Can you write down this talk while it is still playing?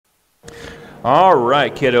All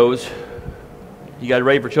right, kiddos. You guys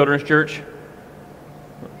ready for children's church?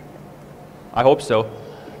 I hope so.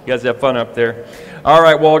 You guys have fun up there. All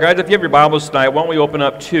right, well, guys, if you have your Bibles tonight, why don't we open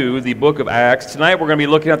up to the book of Acts. Tonight we're going to be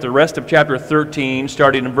looking at the rest of chapter 13,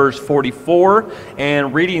 starting in verse 44,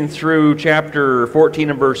 and reading through chapter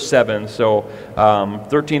 14 and verse 7. So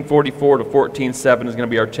 13:44 to 14:7 is going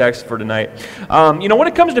to be our text for tonight. When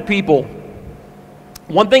it comes to people,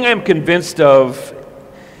 one thing I'm convinced of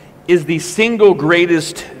is the single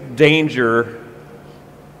greatest danger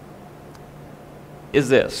is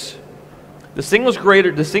this. The single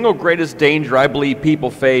greatest danger I believe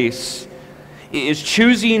people face is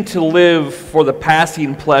choosing to live for the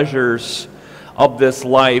passing pleasures of this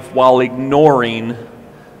life while ignoring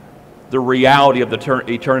the reality of the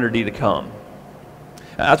eternity to come.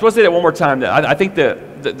 I just want to say that one more time. I think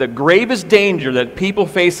the gravest danger that people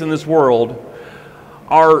face in this world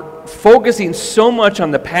are focusing so much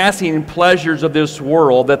on the passing pleasures of this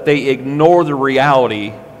world that they ignore the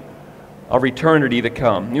reality of eternity to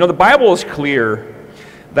come. The Bible is clear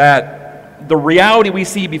that the reality we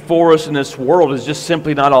see before us in this world is just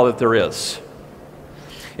simply not all that there is.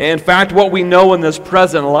 In fact, what we know in this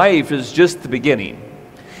present life is just the beginning.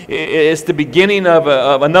 It's the beginning of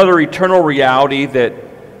another eternal reality that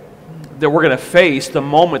we're going to face the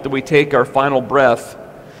moment that we take our final breath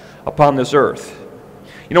upon this earth.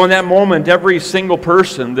 In that moment, every single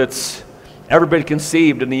person that's ever been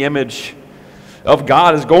conceived in the image of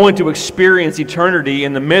God is going to experience eternity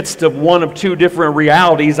in the midst of one of two different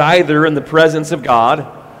realities, either in the presence of God,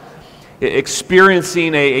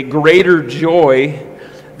 experiencing a greater joy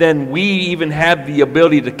than we even have the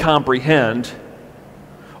ability to comprehend,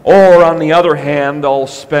 or on the other hand, they'll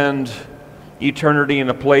spend eternity in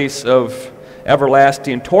a place of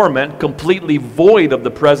everlasting torment, completely void of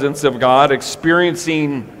the presence of God,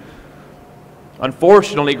 experiencing,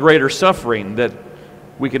 unfortunately, greater suffering that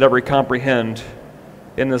we could ever comprehend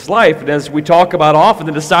in this life. And as we talk about often,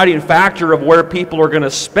 the deciding factor of where people are going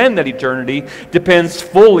to spend that eternity depends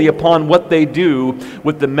fully upon what they do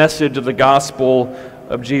with the message of the gospel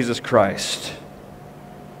of Jesus Christ.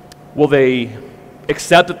 Will they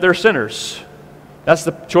accept that they're sinners? That's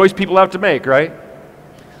the choice people have to make, right?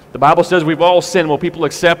 The Bible says we've all sinned. Will people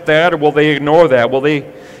accept that, or will they ignore that?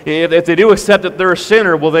 If they do accept that they're a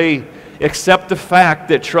sinner, will they accept the fact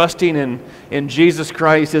that trusting in Jesus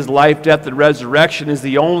Christ, His life, death, and resurrection is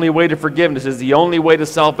the only way to forgiveness, is the only way to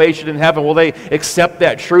salvation in heaven? Will they accept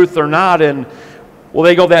that truth or not? And will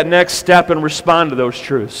they go that next step and respond to those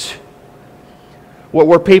truths?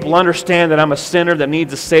 Where people understand that I'm a sinner that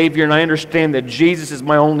needs a Savior, and I understand that Jesus is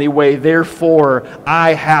my only way. Therefore,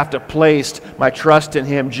 I have to place my trust in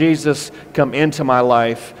Him. Jesus, come into my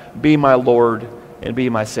life, be my Lord, and be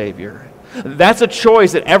my Savior. That's a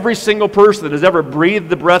choice that every single person that has ever breathed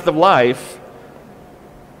the breath of life,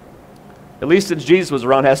 at least since Jesus was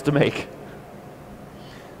around, has to make.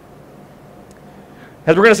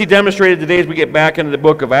 As we're going to see demonstrated today as we get back into the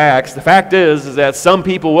book of Acts, the fact is that some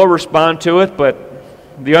people will respond to it, but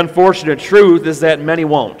the unfortunate truth is that many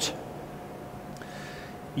won't.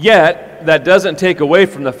 Yet, that doesn't take away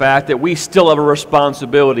from the fact that we still have a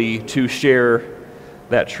responsibility to share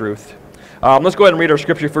that truth. Let's go ahead and read our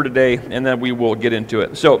scripture for today, and then we will get into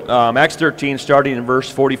it. So, Acts 13, starting in verse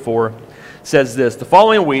 44, says this: The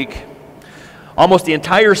following week, almost the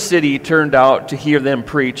entire city turned out to hear them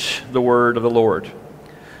preach the word of the Lord.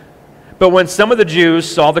 But when some of the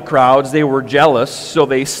Jews saw the crowds, they were jealous, so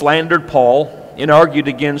they slandered Paul and argued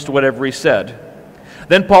against whatever he said.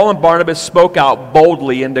 Then Paul and Barnabas spoke out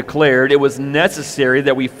boldly and declared, "It was necessary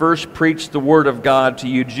that we first preach the word of God to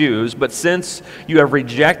you Jews, but since you have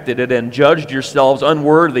rejected it and judged yourselves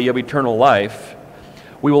unworthy of eternal life,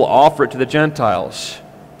 we will offer it to the Gentiles.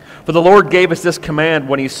 For the Lord gave us this command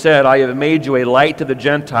when He said, 'I have made you a light to the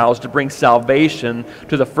Gentiles to bring salvation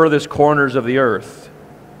to the furthest corners of the earth.'"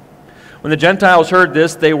 When the Gentiles heard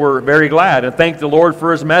this, they were very glad and thanked the Lord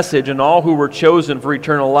for His message, and all who were chosen for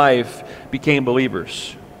eternal life became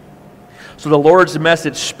believers. So the Lord's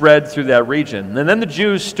message spread through that region. And then the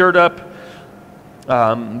Jews stirred up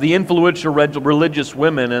the influential religious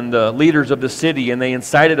women and the leaders of the city, and they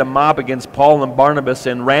incited a mob against Paul and Barnabas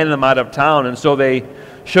and ran them out of town. And so they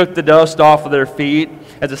shook the dust off of their feet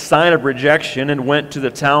as a sign of rejection and went to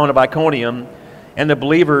the town of Iconium. And the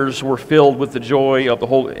believers were filled with the joy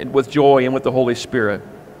and with the Holy Spirit.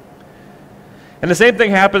 And the same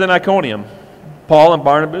thing happened in Iconium. Paul and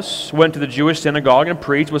Barnabas went to the Jewish synagogue and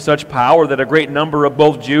preached with such power that a great number of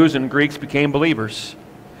both Jews and Greeks became believers.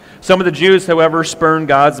 Some of the Jews, however, spurned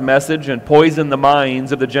God's message and poisoned the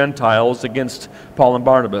minds of the Gentiles against Paul and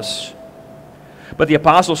Barnabas. But the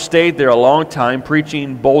apostles stayed there a long time,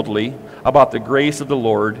 preaching boldly, about the grace of the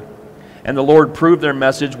Lord. And the Lord proved their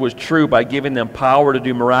message was true by giving them power to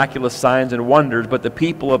do miraculous signs and wonders. But the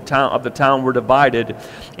people of the town were divided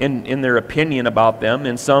in their opinion about them,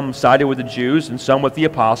 and some sided with the Jews and some with the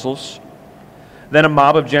apostles. Then a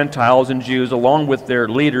mob of Gentiles and Jews, along with their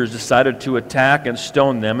leaders, decided to attack and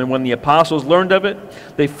stone them. And when the apostles learned of it,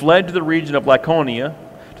 they fled to the region of Lycaonia,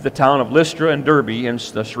 to the town of Lystra and Derbe and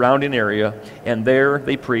the surrounding area, and there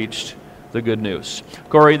they preached the good news.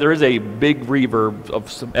 Corey, there is a big reverb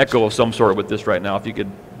of some echo of some sort with this right now. If you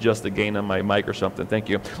could adjust the gain on my mic or something. Thank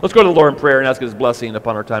you. Let's go to the Lord in prayer and ask His blessing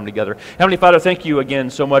upon our time together. Heavenly Father, thank you again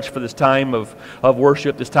so much for this time of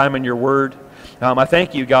worship, this time in your word. I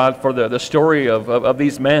thank you, God, for the story of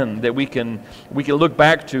these men that we can look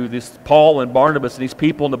back to, this Paul and Barnabas and these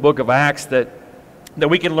people in the book of Acts that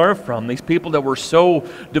we can learn from, these people that were so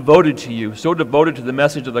devoted to you, so devoted to the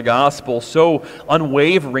message of the gospel, so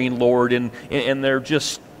unwavering, Lord, in their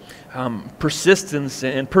just persistence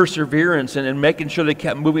and perseverance and making sure they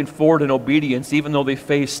kept moving forward in obedience, even though they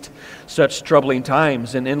faced such troubling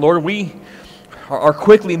times. And Lord, we are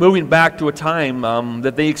quickly moving back to a time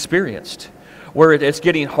that they experienced, where it's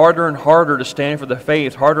getting harder and harder to stand for the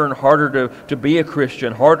faith, harder and harder to be a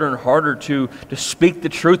Christian, harder and harder to speak the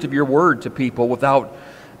truth of your word to people without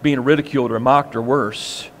being ridiculed or mocked or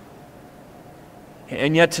worse.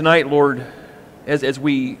 And yet tonight, Lord, as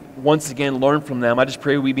we once again learn from them, I just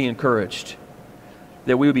pray we be encouraged,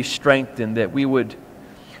 that we would be strengthened, that we would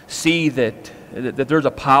see that there's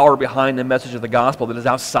a power behind the message of the gospel that is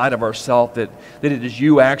outside of ourselves, that it is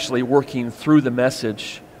you actually working through the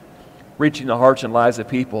message, reaching the hearts and lives of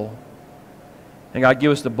people. And God,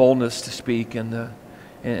 give us the boldness to speak and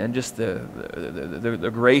just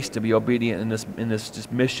the grace to be obedient in this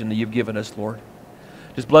just mission that you've given us, Lord.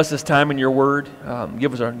 Just bless this time in your word.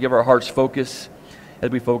 Give our hearts focus as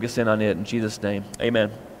we focus in on it. In Jesus' name,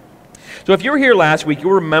 amen. So if you were here last week,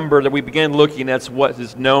 you'll remember that we began looking at what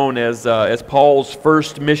is known as Paul's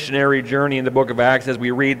first missionary journey in the book of Acts, as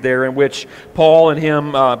we read there, in which Paul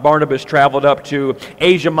and Barnabas traveled up to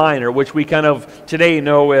Asia Minor, which we kind of today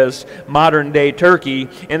know as modern-day Turkey,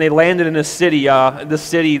 and they landed in a city, this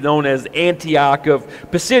city known as Antioch of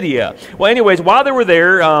Pisidia. Well, anyways, while they were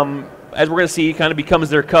there, as we're going to see, kind of becomes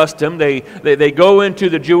their custom. They go into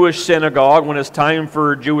the Jewish synagogue when it's time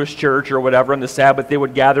for Jewish church or whatever on the Sabbath. They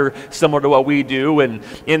would gather similar to what we do, and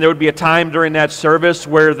there would be a time during that service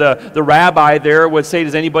where the rabbi there would say,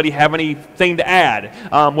 does anybody have anything to add?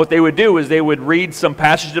 What they would do is they would read some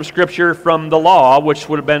passage of Scripture from the law, which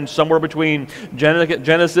would have been somewhere between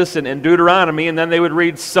Genesis and Deuteronomy, and then they would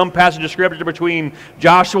read some passage of Scripture between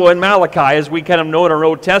Joshua and Malachi, as we kind of know in our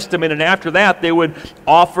Old Testament, and after that they would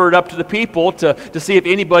offer it up to the people to see if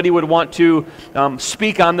anybody would want to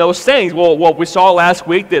speak on those things. Well, we saw last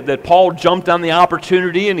week that Paul jumped on the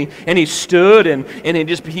opportunity and he stood and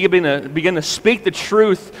he began to speak the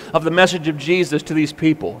truth of the message of Jesus to these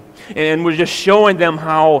people, and was just showing them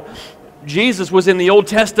how Jesus was in the Old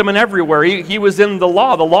Testament everywhere. He was in the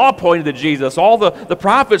law. The law pointed to Jesus. All the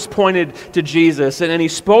prophets pointed to Jesus. And he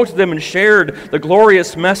spoke to them and shared the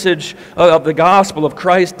glorious message of the gospel of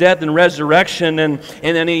Christ's death and resurrection. And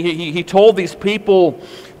then he told these people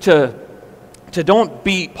to don't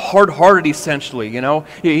be hard-hearted, essentially. You know,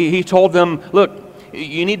 he told them, look,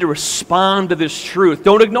 you need to respond to this truth.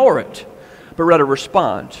 Don't ignore it, but rather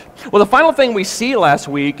respond. Well, the final thing we see last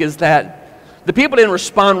week is that the people didn't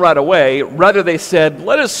respond right away. Rather, they said,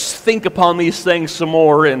 let us think upon these things some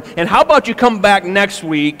more. And how about you come back next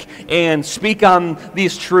week and speak on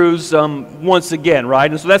these truths once again,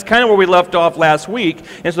 right? And so that's kind of where we left off last week.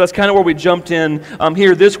 And so that's kind of where we jumped in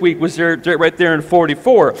here this week, was there right there in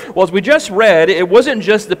 44. Well, as we just read, it wasn't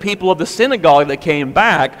just the people of the synagogue that came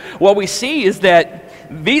back. What we see is that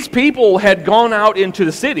these people had gone out into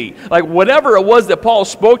the city. Like whatever it was that Paul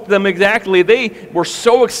spoke to them exactly, they were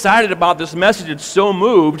so excited about this message and so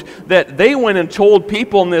moved that they went and told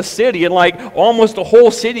people in this city, and like almost the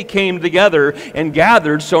whole city came together and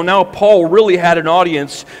gathered. So now Paul really had an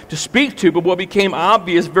audience to speak to. But what became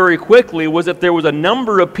obvious very quickly was that there was a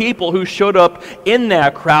number of people who showed up in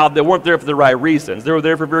that crowd that weren't there for the right reasons. They were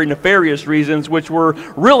there for very nefarious reasons, which were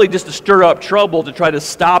really just to stir up trouble, to try to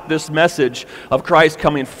stop this message of Christ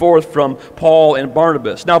coming forth from Paul and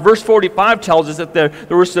Barnabas. Now, verse 45 tells us that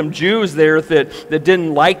there were some Jews there that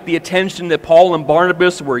didn't like the attention that Paul and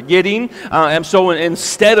Barnabas were getting. And so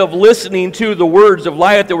instead of listening to the words of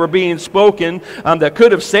life that were being spoken that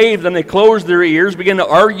could have saved them, they closed their ears, began to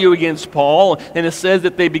argue against Paul, and it says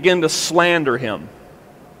that they began to slander him.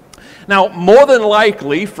 Now, more than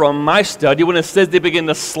likely, from my study, when it says they began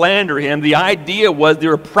to slander him, the idea was they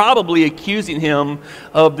were probably accusing him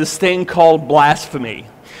of this thing called blasphemy.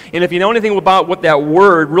 And if you know anything about what that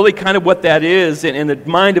word, really kind of what that is, in the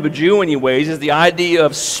mind of a Jew anyways, is the idea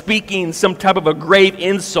of speaking some type of a grave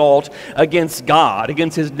insult against God,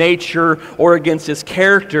 against his nature, or against his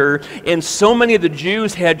character. And so many of the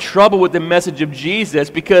Jews had trouble with the message of Jesus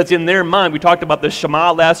because in their mind, we talked about the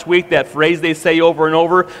Shema last week, that phrase they say over and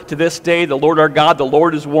over to this day, the Lord our God, the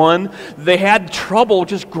Lord is one. They had trouble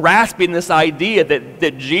just grasping this idea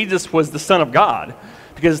that Jesus was the Son of God.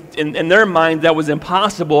 Because in their mind, that was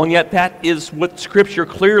impossible, and yet that is what Scripture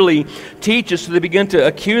clearly teaches. So they begin to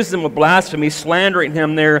accuse him of blasphemy, slandering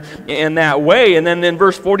him there in that way. And then in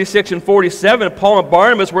verse 46 and 47, Paul and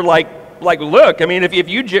Barnabas were like, look, I mean, if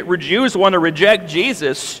you Jews want to reject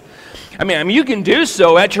Jesus, I mean, you can do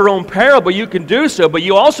so at your own peril, but you can do so. But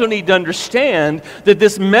you also need to understand that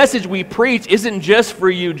this message we preach isn't just for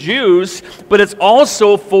you Jews, but it's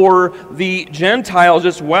also for the Gentiles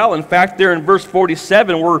as well. In fact, there in verse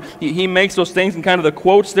 47, where he makes those things in kind of the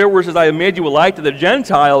quotes there, where it says, I have made you a light to the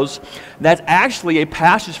Gentiles, that's actually a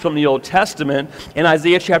passage from the Old Testament in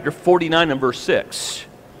Isaiah chapter 49 and verse 6.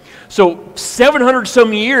 So 700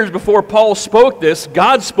 some years before Paul spoke this,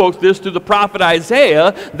 God spoke this through the prophet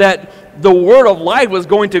Isaiah, that the word of light was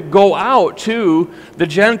going to go out to the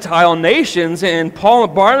Gentile nations. And Paul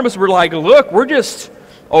and Barnabas were like, look, we're just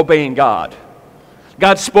obeying God.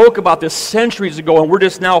 God spoke about this centuries ago, and we're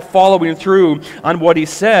just now following through on what he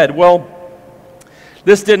said. Well,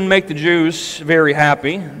 this didn't make the Jews very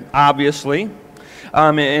happy, obviously.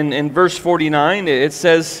 In verse 49, it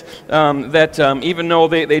says that even though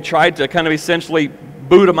they tried to kind of essentially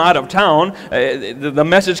boot him out of town, the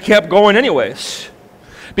message kept going anyways.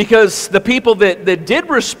 Because the people that did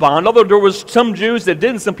respond, although there was some Jews that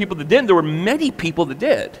did and some people that didn't, there were many people that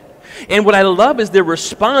did. And what I love is their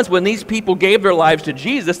response when these people gave their lives to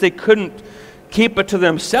Jesus. They couldn't keep it to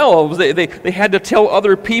themselves. They had to tell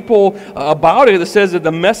other people about it. It says that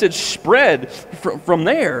the message spread from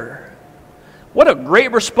there. What a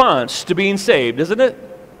great response to being saved, isn't it?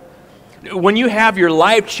 When you have your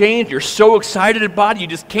life changed, you're so excited about it, you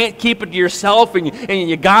just can't keep it to yourself, and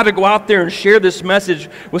you got to go out there and share this message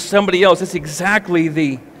with somebody else. That's exactly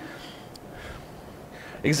the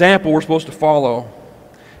example we're supposed to follow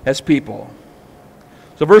as people.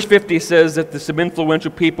 So verse 50 says that some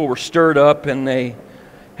influential people were stirred up, and they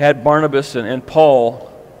had Barnabas and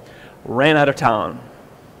Paul ran out of town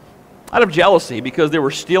out of jealousy because they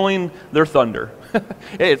were stealing their thunder.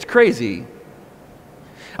 It's crazy.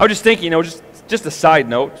 I was just thinking, just a side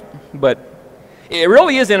note, but it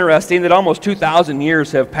really is interesting that almost 2,000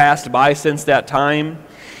 years have passed by since that time,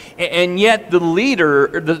 and yet the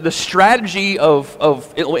leader, the strategy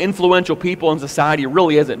of influential people in society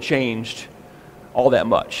really hasn't changed all that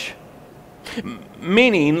much.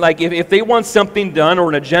 Meaning, like, if they want something done or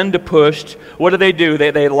an agenda pushed, what do?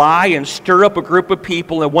 They lie and stir up a group of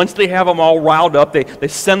people, and once they have them all riled up, they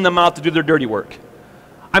send them out to do their dirty work.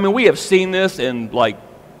 I mean, we have seen this in, like,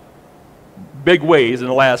 big ways in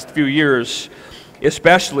the last few years,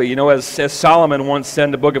 especially, as Solomon once said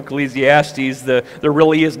in the book of Ecclesiastes, there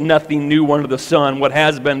really is nothing new under the sun. What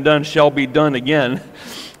has been done shall be done again.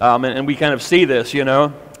 And we kind of see this,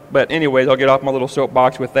 But anyways, I'll get off my little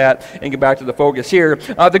soapbox with that and get back to the focus here.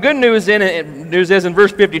 The good news is in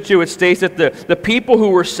verse 52, it states that the people who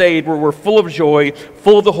were saved were full of joy,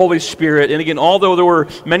 full of the Holy Spirit. And again, although there were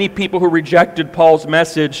many people who rejected Paul's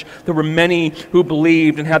message, there were many who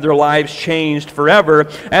believed and had their lives changed forever.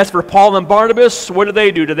 As for Paul and Barnabas, what did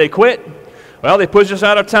they do? Did they quit? Well, they pushed us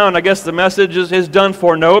out of town. I guess the message is done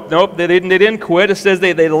for. Nope. They didn't quit. It says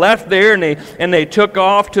they left there and they took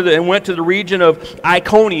off and went to the region of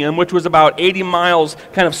Iconium, which was about 80 miles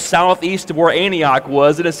kind of southeast of where Antioch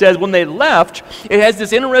was. And it says when they left, it has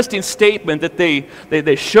this interesting statement that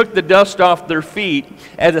they shook the dust off their feet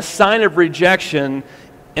as a sign of rejection,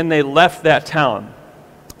 and they left that town.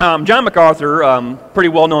 John MacArthur, pretty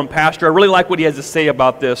well-known pastor, I really like what he has to say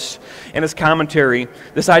about this in his commentary,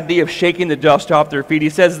 this idea of shaking the dust off their feet. He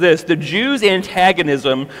says this: the Jews'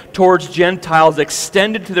 antagonism towards Gentiles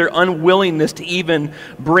extended to their unwillingness to even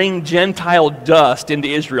bring Gentile dust into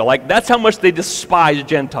Israel. Like, that's how much they despise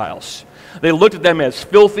Gentiles. They looked at them as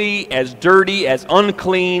filthy, as dirty, as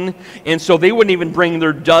unclean, and so they wouldn't even bring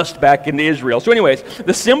their dust back into Israel. So anyways,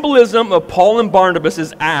 the symbolism of Paul and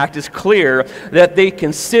Barnabas' act is clear that they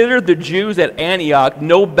considered the Jews at Antioch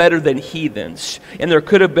no better than heathens, and there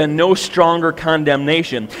could have been no stronger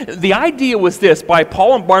condemnation. The idea was this: by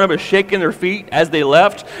Paul and Barnabas shaking their feet as they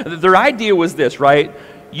left, their idea was this, right?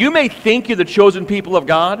 You may think you're the chosen people of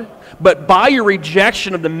God, but by your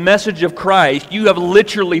rejection of the message of Christ, you have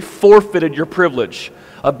literally forfeited your privilege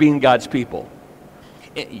of being God's people.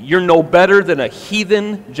 You're no better than a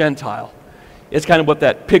heathen Gentile. is kind of what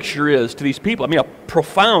that picture is to these people. I mean, a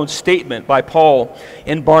profound statement by Paul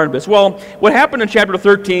and Barnabas. Well, what happened in chapter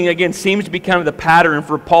 13, again, seems to be kind of the pattern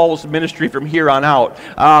for Paul's ministry from here on out.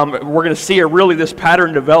 We're going to see really this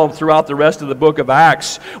pattern develop throughout the rest of the book of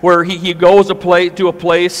Acts, where he goes to a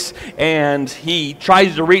place and he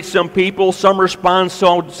tries to reach some people. Some respond,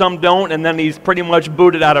 some don't, and then he's pretty much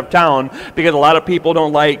booted out of town because a lot of people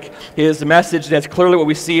don't like his message. That's clearly what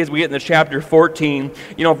we see as we get into chapter 14.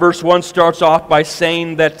 Verse 1 starts off by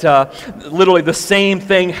saying that literally the same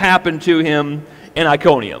thing happened to him in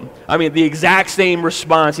Iconium. I mean, the exact same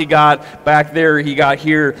response he got back there, he got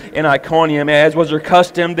here in Iconium. As was their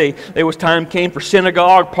custom, time came for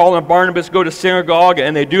synagogue. Paul and Barnabas go to synagogue,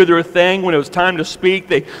 and they do their thing. When it was time to speak,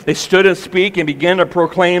 they stood and speak and began to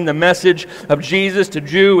proclaim the message of Jesus to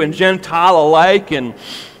Jew and Gentile alike. And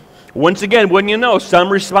once again, wouldn't you know,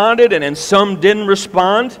 some responded and some didn't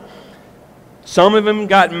respond. Some of them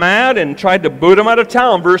got mad and tried to boot him out of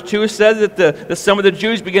town. Verse 2 says that some of the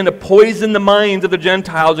Jews began to poison the minds of the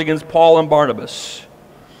Gentiles against Paul and Barnabas.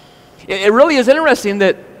 It really is interesting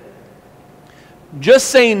that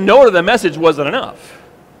just saying no to the message wasn't enough.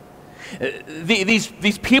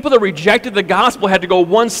 These people that rejected the gospel had to go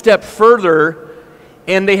one step further,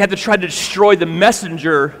 and they had to try to destroy the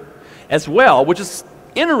messenger as well, which is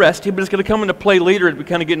interesting, but it's going to come into play later as we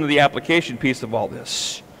kind of get into the application piece of all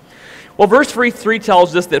this. Well, verse 3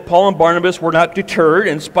 tells us that Paul and Barnabas were not deterred.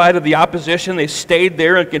 In spite of the opposition, they stayed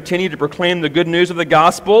there and continued to proclaim the good news of the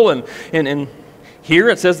gospel. And here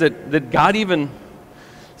it says that God even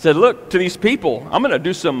said, look, to these people, I'm going to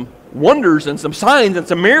do some wonders and some signs and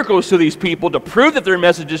some miracles to these people to prove that their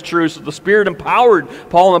message is true. So the Spirit empowered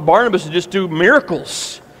Paul and Barnabas to just do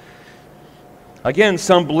miracles. Again,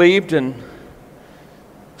 some believed and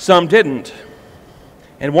some didn't.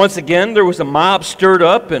 And once again, there was a mob stirred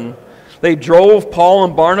up, and they drove Paul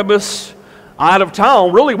and Barnabas out of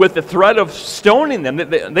town, really with the threat of stoning them. They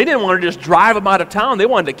didn't want to just drive them out of town. They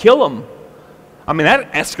wanted to kill them. I mean,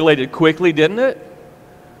 that escalated quickly, didn't it?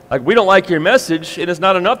 Like, we don't like your message, and it's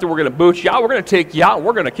not enough that we're going to boot you out. We're going to take you out, and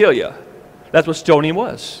we're going to kill you. That's what stoning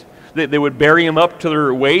was. They would bury him up to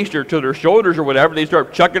their waist or to their shoulders or whatever. They'd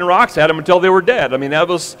start chucking rocks at them until they were dead. I mean, that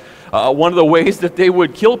was one of the ways that they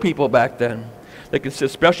would kill people back then,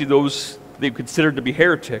 especially those they considered to be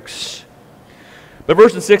heretics. But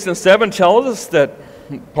verses 6 and 7 tells us that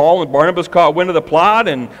Paul and Barnabas caught wind of the plot,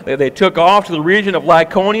 and they took off to the region of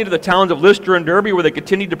Lycaonia, to the towns of Lystra and Derbe, where they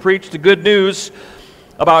continued to preach the good news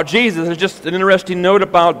about Jesus. There's just an interesting note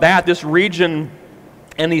about that. This region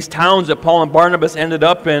and these towns that Paul and Barnabas ended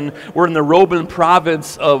up in were in the Roman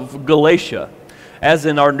province of Galatia. As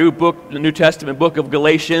in our New Testament book of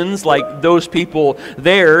Galatians, like those people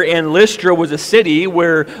there. And Lystra was a city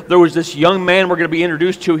where there was this young man we're going to be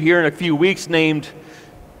introduced to here in a few weeks named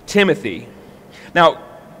Timothy. Now,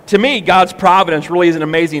 to me, God's providence really is an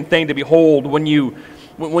amazing thing to behold when you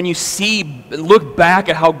look back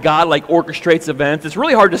at how God orchestrates events. It's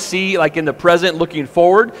really hard to see in the present looking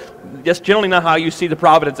forward. That's generally not how you see the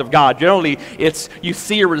providence of God. Generally, it's you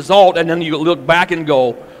see a result and then you look back and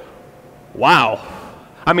go, wow.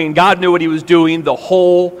 I mean, God knew what he was doing the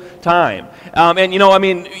whole time.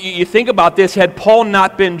 You think about this. Had Paul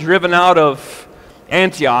not been driven out of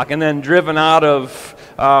Antioch and then driven out of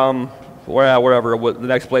wherever the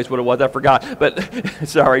next place what it was, I forgot. But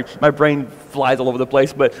sorry, my brain flies all over the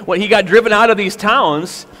place. But when he got driven out of these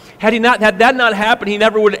towns, had that not happened, he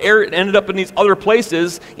never would have ended up in these other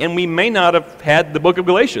places, and we may not have had the book of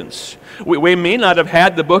Galatians. We may not have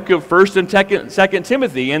had the book of 1st and 2nd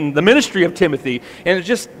Timothy and the ministry of Timothy. And it's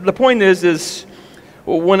just, the point is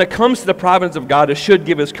when it comes to the providence of God, it should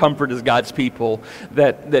give us comfort as God's people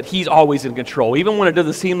that he's always in control. Even when it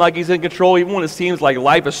doesn't seem like he's in control, even when it seems like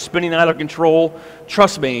life is spinning out of control,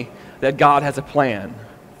 trust me that God has a plan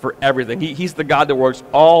for everything. He's the God that works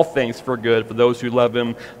all things for good for those who love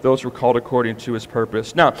him, those who are called according to his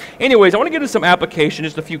purpose. Now, anyways, I want to get into some application,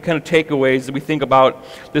 just a few kind of takeaways that we think about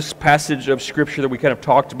this passage of Scripture that we kind of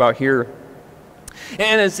talked about here.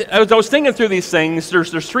 And as I was thinking through these things,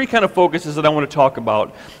 there's three kind of focuses that I want to talk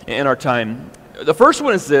about in our time. The first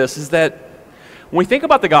one is this, is that when we think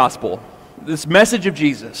about the gospel, this message of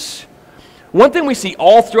Jesus, one thing we see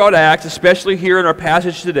all throughout Acts, especially here in our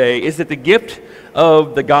passage today, is that the gift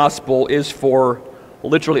of the gospel is for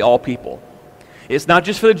literally all people. It's not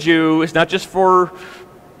just for the Jew. It's not just for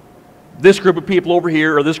this group of people over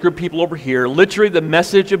here or this group of people over here. Literally, the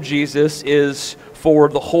message of Jesus is for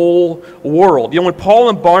the whole world. When Paul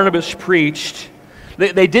and Barnabas preached,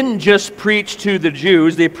 they didn't just preach to the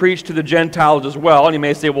Jews, they preached to the Gentiles as well. And you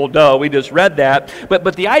may say, well, duh, we just read that.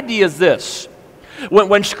 But the idea is this.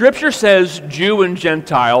 When Scripture says Jew and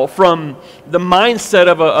Gentile, from the mindset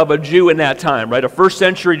of a Jew in that time, right, a first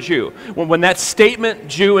century Jew, when that statement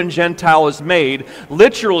Jew and Gentile is made,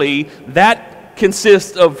 literally that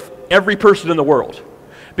consists of every person in the world.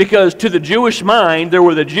 Because to the Jewish mind, there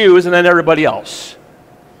were the Jews and then everybody else,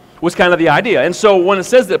 was kind of the idea. And so when it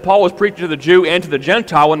says that Paul was preaching to the Jew and to the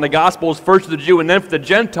Gentile, and the gospel is first to the Jew and then for the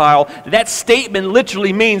Gentile, that statement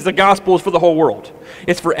literally means the gospel is for the whole world.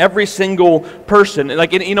 It's for every single person.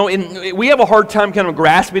 Like, we have a hard time kind of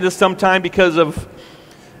grasping this sometimes because of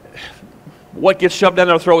what gets shoved down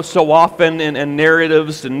our throats so often, and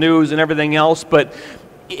narratives and news and everything else. But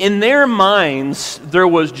in their minds, there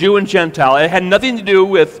was Jew and Gentile. It had nothing to do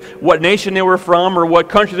with what nation they were from, or what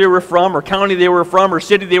country they were from, or county they were from, or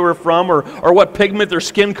city they were from, or what pigment their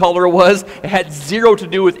skin color was. It had zero to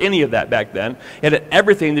do with any of that back then. It had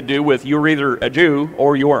everything to do with you were either a Jew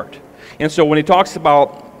or you weren't. And so when he talks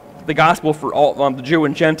about the gospel for all, the Jew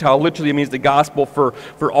and Gentile, literally means the gospel for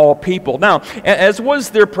all people. Now, as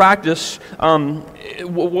was their practice,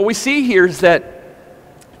 what we see here is that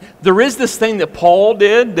there is this thing that Paul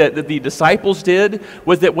did, that the disciples did,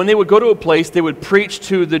 was that when they would go to a place, they would preach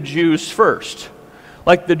to the Jews first.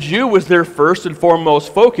 Like the Jew was their first and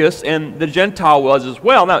foremost focus, and the Gentile was as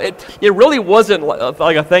well. Now, it really wasn't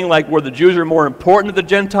like a thing like where the Jews are more important than the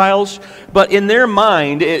Gentiles, but in their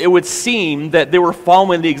mind, it would seem that they were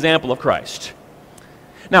following the example of Christ.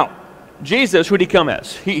 Now, Jesus, who did he come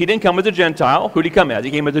as? He didn't come as a Gentile. Who did he come as?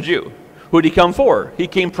 He came as a Jew. Who did he come for? He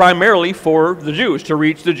came primarily for the Jews, to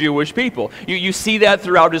reach the Jewish people. You see that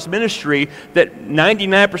throughout his ministry, that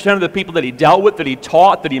 99% of the people that he dealt with, that he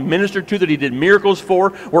taught, that he ministered to, that he did miracles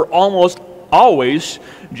for, were almost always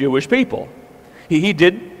Jewish people. He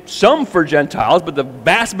did some for Gentiles, but the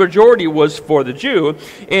vast majority was for the Jew.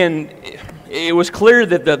 And it was clear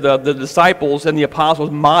that the disciples and the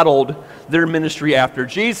apostles modeled their ministry after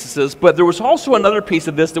Jesus's. But there was also another piece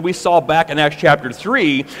of this that we saw back in Acts chapter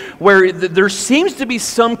 3, where there seems to be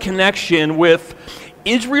some connection with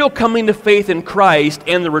Israel coming to faith in Christ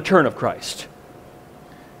and the return of Christ.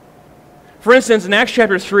 For instance, in Acts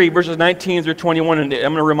chapter 3, verses 19 through 21, and I'm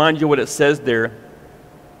going to remind you what it says there.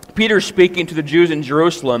 Peter's speaking to the Jews in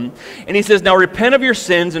Jerusalem, and he says, "Now repent of your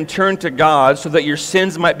sins and turn to God so that your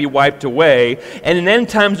sins might be wiped away, and in end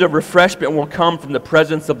times of refreshment will come from the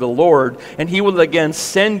presence of the Lord, and he will again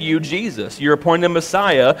send you Jesus, your appointed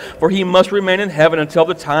Messiah, for he must remain in heaven until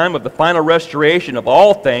the time of the final restoration of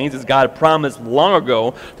all things, as God promised long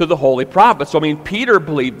ago through the holy prophets." So, Peter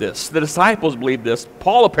believed this, the disciples believed this,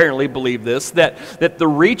 Paul apparently believed this, that the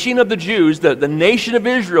reaching of the Jews, the nation of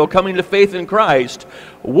Israel coming to faith in Christ,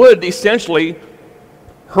 would essentially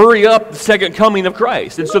hurry up the second coming of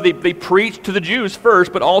Christ. And so they preached to the Jews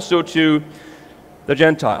first, but also to the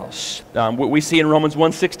Gentiles. We see in Romans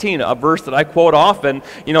 1:16, a verse that I quote often,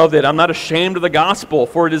 that I'm not ashamed of the gospel,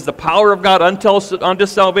 for it is the power of God unto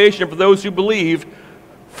salvation for those who believe,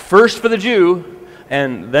 first for the Jew,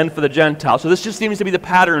 and then for the Gentiles. So this just seems to be the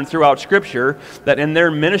pattern throughout Scripture, that in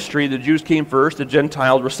their ministry, the Jews came first, the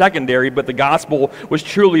Gentiles were secondary, but the gospel was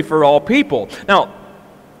truly for all people. Now,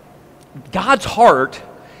 God's heart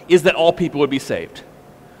is that all people would be saved.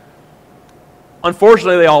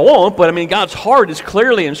 Unfortunately, they all won't, but God's heart is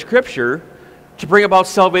clearly in Scripture to bring about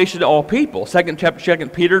salvation to all people.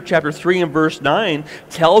 2 Peter chapter 3 and verse 9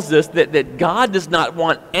 tells us that God does not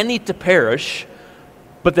want any to perish,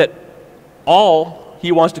 but that all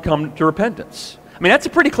he wants to come to repentance. That's a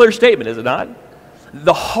pretty clear statement, is it not?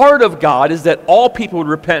 The heart of God is that all people would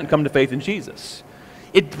repent and come to faith in Jesus.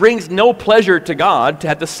 It brings no pleasure to God to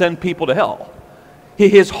have to send people to hell.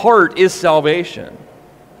 His heart is salvation.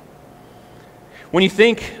 When you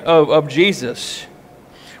think of Jesus,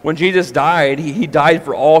 when Jesus died, he died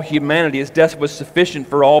for all humanity. His death was sufficient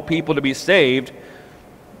for all people to be saved,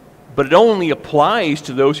 but it only applies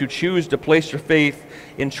to those who choose to place their faith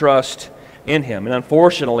and trust in him. And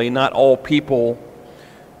unfortunately, not all people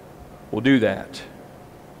will do that.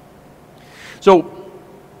 So,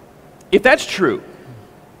 if that's true,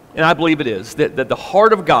 and I believe it is, that the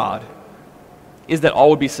heart of God is that all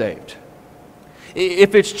would be saved.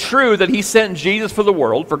 If it's true that he sent Jesus for the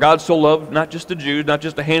world, for God so loved not just the Jews, not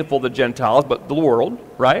just a handful of the Gentiles, but the world,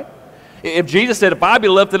 right? If Jesus said, if I be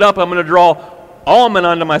lifted up, I'm going to draw all men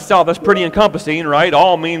unto myself, that's pretty encompassing, right?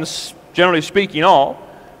 All means, generally speaking, all.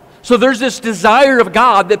 So there's this desire of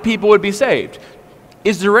God that people would be saved.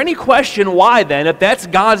 Is there any question why then, if that's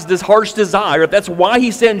God's heart's desire, if that's why he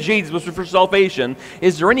sent Jesus was for salvation,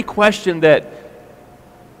 is there any question that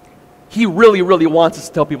he really, really wants us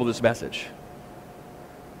to tell people this message?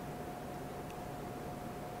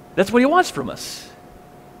 That's what he wants from us.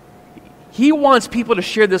 He wants people to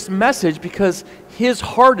share this message because his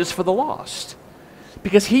heart is for the lost.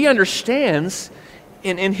 Because he understands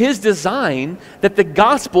in his design that the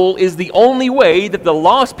gospel is the only way that the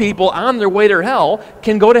lost people on their way to hell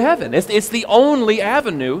can go to heaven. It's the only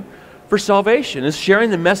avenue for salvation, is sharing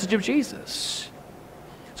the message of Jesus.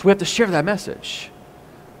 So we have to share that message.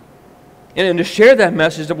 And to share that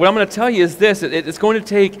message, what I'm going to tell you is this: it's going to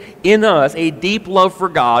take in us a deep love for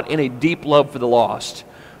God and a deep love for the lost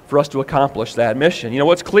for us to accomplish that mission. You know,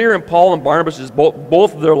 what's clear in Paul and Barnabas'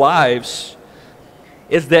 both of their lives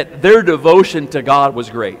is that their devotion to God was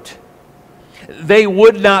great. They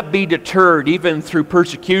would not be deterred even through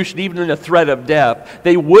persecution, even in the threat of death.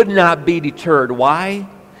 They would not be deterred. Why?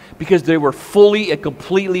 Because they were fully and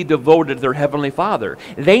completely devoted to their Heavenly Father.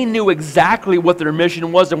 They knew exactly what their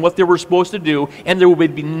mission was and what they were supposed to do, and there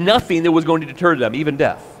would be nothing that was going to deter them, even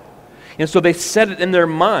death. And so they set it in their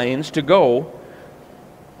minds to go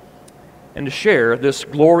and to share this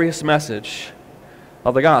glorious message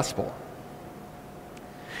of the gospel.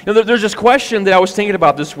 You know, there's this question that I was thinking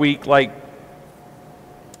about this week, like,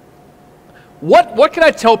 what can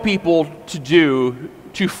I tell people to do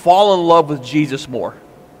to fall in love with Jesus more?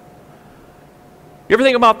 You ever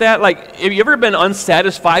think about that? Like, have you ever been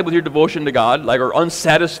unsatisfied with your devotion to God, like, or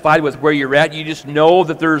unsatisfied with where you're at? You just know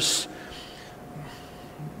that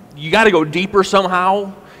you got to go deeper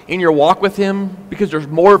somehow in your walk with Him because there's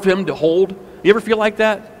more of Him to hold. You ever feel like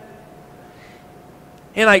that?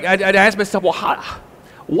 And I'd ask myself, well,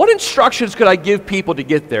 what instructions could I give people to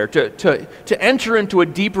get there, to enter into a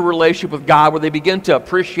deeper relationship with God where they begin to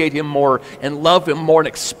appreciate Him more and love Him more and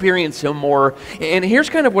experience Him more? And here's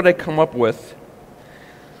kind of what I come up with.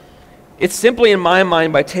 It's simply, in my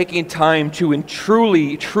mind, by taking time to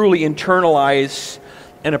truly internalize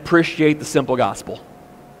and appreciate the simple gospel.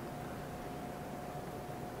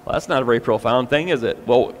 Well, that's not a very profound thing, is it?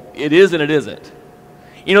 Well, it is and it isn't.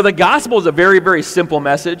 You know, the gospel is a very, very simple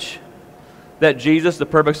message that Jesus, the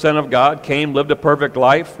perfect Son of God, came, lived a perfect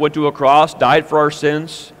life, went to a cross, died for our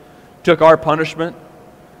sins, took our punishment,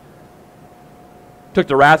 took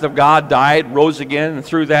the wrath of God, died, rose again, and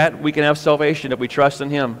through that we can have salvation if we trust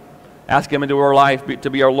in Him. Ask Him into our life to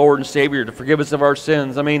be our Lord and Savior, to forgive us of our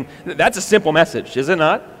sins. I mean, that's a simple message, is it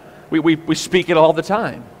not? We speak it all the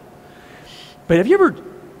time. But have you ever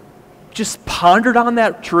just pondered on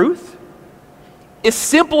that truth? As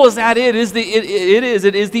simple as that it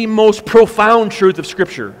is the most profound truth of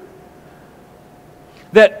Scripture.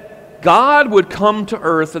 That God would come to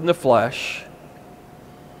earth in the flesh.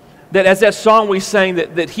 That, as that song we sang,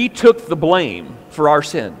 that He took the blame for our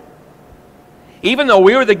sin. Even though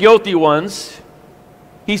we were the guilty ones,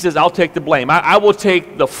 He says, I'll take the blame. I will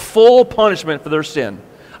take the full punishment for their sin.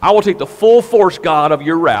 I will take the full force, God, of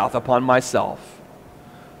your wrath upon myself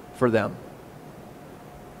for them.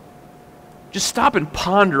 Just stop and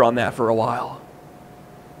ponder on that for a while.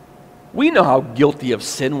 We know how guilty of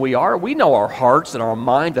sin we are. We know our hearts and our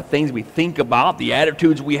mind, the things we think about, the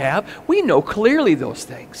attitudes we have. We know clearly those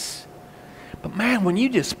things. But man, when you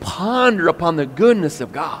just ponder upon the goodness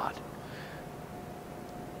of God,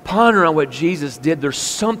 ponder on what Jesus did, there's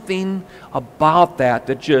something about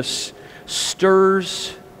that just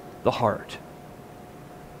stirs the heart.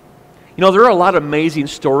 You know, there are a lot of amazing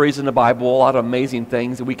stories in the Bible, a lot of amazing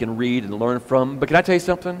things that we can read and learn from. But can I tell you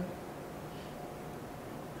something?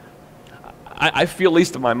 I feel, at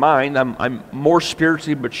least in my mind, I'm more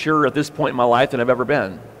spiritually mature at this point in my life than I've ever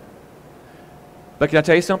been. But can I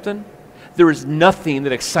tell you something? There is nothing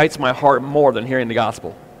that excites my heart more than hearing the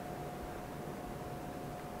gospel.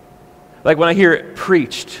 Like when I hear it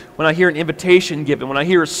preached, when I hear an invitation given, when I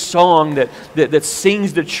hear a song that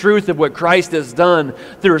sings the truth of what Christ has done,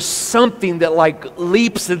 there is something that like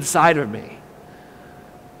leaps inside of me.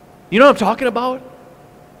 You know what I'm talking about?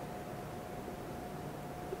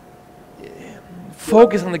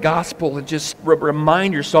 Focus on the gospel and just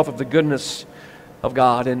remind yourself of the goodness of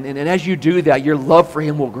God. And as you do that, your love for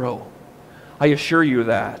Him will grow. I assure you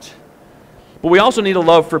that. But we also need a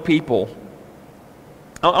love for people.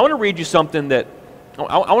 I want to read you something that,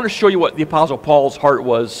 I want to show you what the Apostle Paul's heart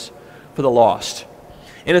was for the lost.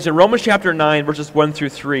 And it's in Romans chapter 9, verses 1 through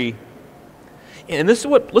 3. And this is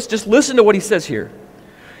what, let's just listen to what he says here.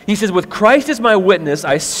 He says, with Christ as my witness,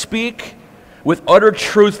 I speak with utter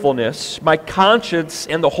truthfulness, my conscience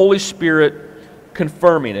and the Holy Spirit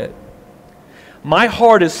confirming it. My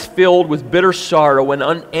heart is filled with bitter sorrow and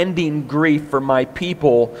unending grief for my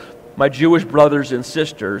people, my Jewish brothers and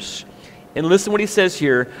sisters. And listen what he says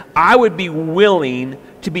here. I would be willing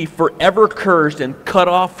to be forever cursed and cut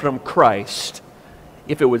off from Christ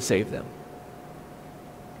if it would save them.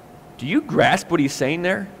 Do you grasp what he's saying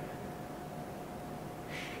there?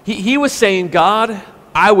 He was saying, God,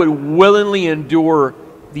 I would willingly endure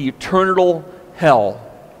the eternal hell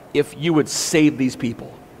if you would save these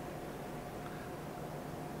people.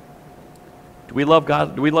 Do we love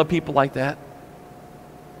God? Do we love people like that?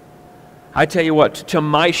 I tell you what, to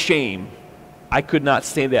my shame, I could not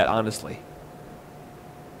say that honestly.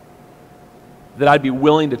 That I'd be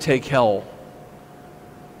willing to take hell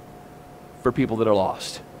for people that are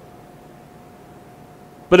lost.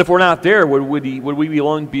 But if we're not there, would we be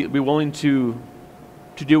willing to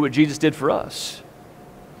do what Jesus did for us?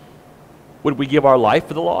 Would we give our life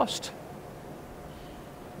for the lost?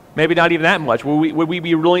 Maybe not even that much. Would we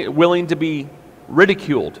be willing to be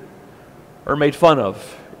ridiculed or made fun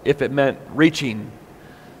of if it meant reaching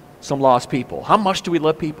some lost people? How much do we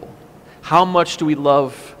love people? How much do we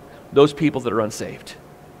love those people that are unsaved?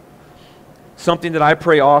 Something that I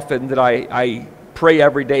pray often, that I pray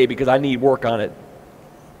every day because I need work on it.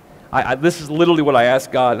 This is literally what I ask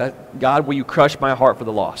God. God, will you crush my heart for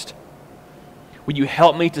the lost? Will you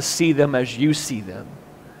help me to see them as you see them?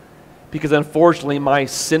 Because unfortunately, my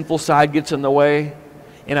sinful side gets in the way,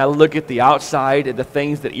 and I look at the outside, at the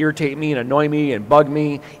things that irritate me and annoy me and bug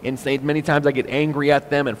me, and many times I get angry at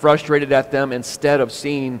them and frustrated at them instead of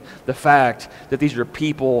seeing the fact that these are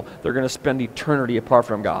people that are going to spend eternity apart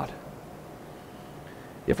from God.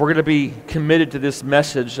 If we're going to be committed to this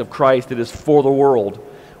message of Christ that is for the world,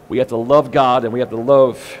 we have to love God and we have to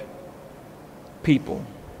love people.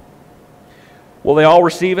 Will they all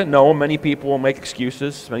receive it? No. Many people will make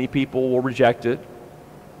excuses. Many people will reject it.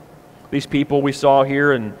 These people we saw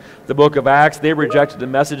here in the book of Acts, they rejected the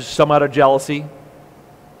message, some out of jealousy.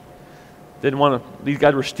 These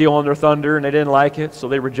guys were stealing their thunder and they didn't like it, so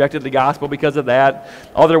they rejected the gospel because of that.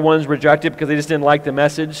 Other ones rejected because they just didn't like the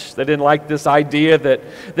message. They didn't like this idea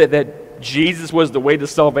that Jesus was the way to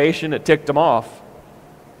salvation. It ticked them off.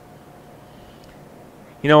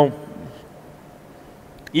 You know,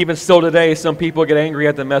 even still today, some people get angry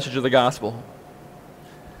at the message of the gospel.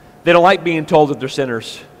 They don't like being told that they're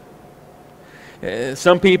sinners.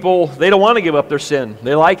 Some people, they don't want to give up their sin.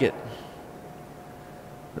 They like it.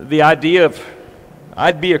 The idea of,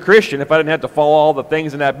 I'd be a Christian if I didn't have to follow all the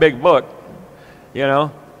things in that big book, you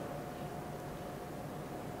know.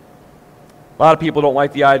 A lot of people don't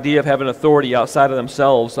like the idea of having authority outside of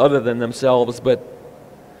themselves, other than themselves, but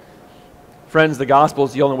friends, the gospel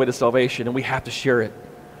is the only way to salvation, and we have to share it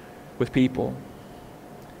with people.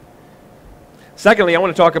 Secondly, I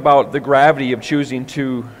want to talk about the gravity of choosing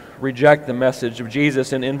to reject the message of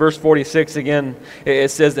Jesus. And in verse 46, again,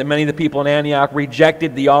 it says that many of the people in Antioch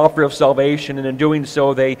rejected the offer of salvation, and in doing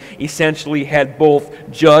so, they essentially had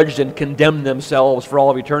both judged and condemned themselves for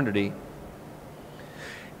all of eternity.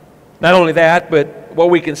 Not only that, but what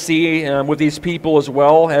we can see with these people as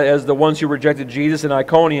well as the ones who rejected Jesus in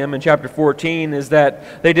Iconium in chapter 14 is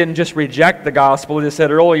that they didn't just reject the gospel. As I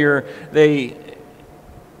said earlier, they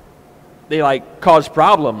caused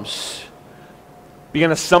problems.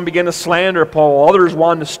 Some began to slander Paul. Others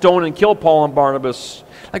wanted to stone and kill Paul and Barnabas.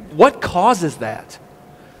 What causes that?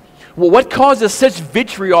 Well, what causes such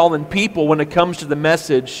vitriol in people when it comes to the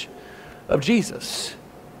message of Jesus?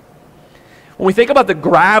 When we think about the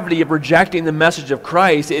gravity of rejecting the message of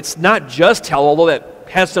Christ, it's not just hell, although that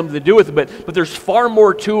has something to do with it, but there's far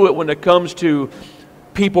more to it when it comes to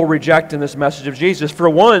people rejecting this message of Jesus. For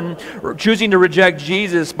one, choosing to reject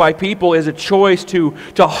Jesus by people is a choice to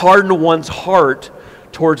harden one's heart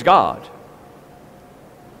towards God.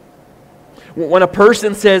 When a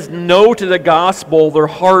person says no to the gospel, their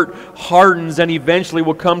heart hardens and eventually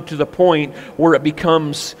will come to the point where it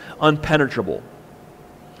becomes unpenetrable.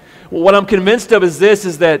 What I'm convinced of is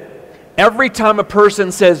that every time a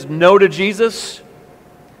person says no to Jesus,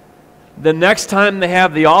 the next time they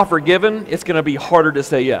have the offer given, it's going to be harder to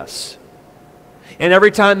say yes. And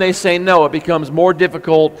every time they say no, it becomes more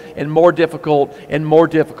difficult and more difficult and more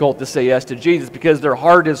difficult to say yes to Jesus because their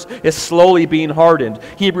heart is slowly being hardened.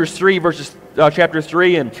 Hebrews 3, chapter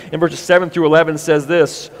 3 and verses 7 through 11 says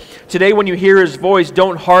this: "Today when you hear his voice,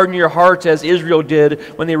 don't harden your hearts as Israel did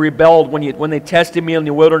when they rebelled, when they tested me in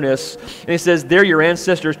the wilderness." And he says, "There your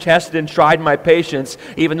ancestors tested and tried my patience,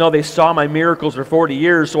 even though they saw my miracles for 40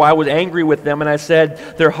 years. So I was angry with them, and I said,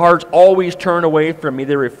 their hearts always turn away from me.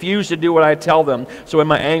 They refuse to do what I tell them. So in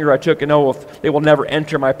my anger I took an oath, they will never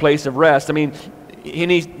enter my place of rest." I mean,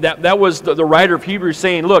 that was the writer of Hebrews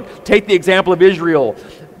saying, look, take the example of Israel.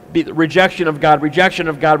 Rejection of God, rejection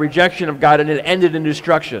of God, rejection of God, and it ended in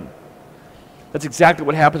destruction. That's exactly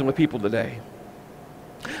what happens with people today.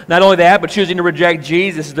 Not only that, but choosing to reject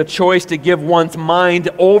Jesus is the choice to give one's mind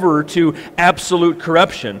over to absolute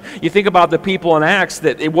corruption. You think about the people in Acts,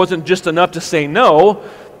 that it wasn't just enough to say no.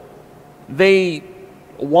 They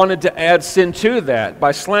wanted to add sin to that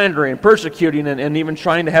by slandering, persecuting, and even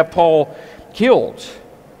trying to have Paul killed.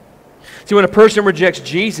 See, when a person rejects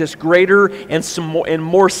Jesus, greater and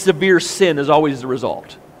more severe sin is always the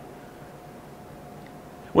result.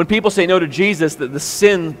 When people say no to Jesus, the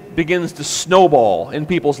sin begins to snowball in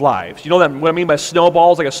people's lives. You know what I mean by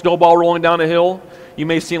snowballs? Like a snowball rolling down a hill? You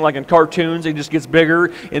may see like in cartoons, it just gets bigger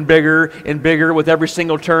and bigger and bigger with every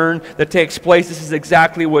single turn that takes place. This is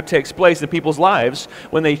exactly what takes place in people's lives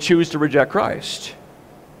when they choose to reject Christ.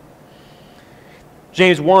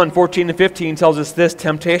 James 1:14-15 tells us this: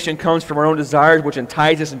 temptation comes from our own desires, which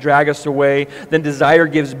entice us and drag us away. Then desire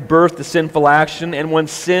gives birth to sinful action, and when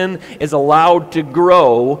sin is allowed to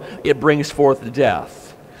grow, it brings forth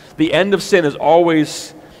death. The end of sin is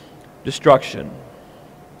always destruction.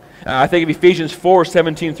 I think of Ephesians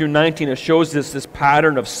 4:17-19, it shows this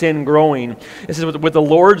pattern of sin growing. It says, with the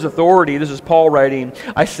Lord's authority, this is Paul writing,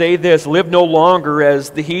 I say this, live no longer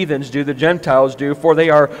as the heathens do, the Gentiles do, for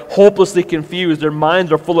they are hopelessly confused. Their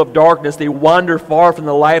minds are full of darkness. They wander far from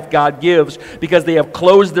the life God gives because they have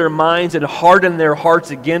closed their minds and hardened their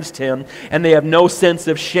hearts against Him, and they have no sense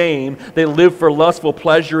of shame. They live for lustful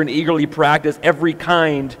pleasure and eagerly practice every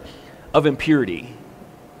kind of impurity.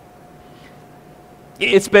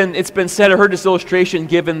 It's been said, I heard this illustration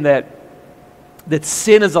given that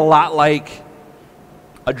sin is a lot like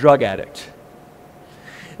a drug addict.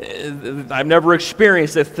 I've never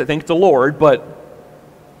experienced it, thank the Lord, but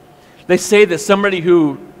they say that somebody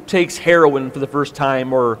who takes heroin for the first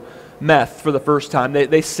time or meth for the first time,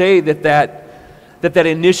 they say that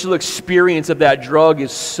initial experience of that drug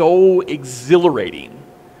is so exhilarating,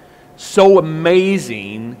 so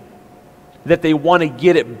amazing, that they want to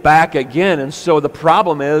get it back again. And so the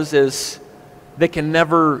problem is they can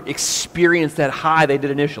never experience that high they did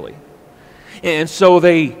initially. And so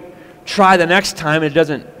they try the next time and it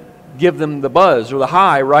doesn't give them the buzz or the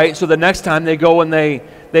high, right? So the next time they go and they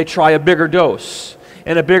try a bigger dose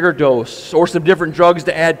and a bigger dose or some different drugs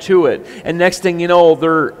to add to it. And next thing you know,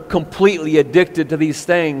 they're completely addicted to these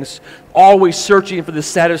things, always searching for the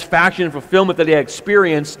satisfaction and fulfillment that they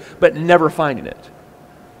experienced, but never finding it.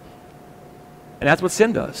 And that's what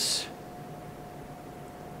sin does.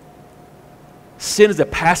 Sin is a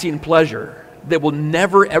passing pleasure that will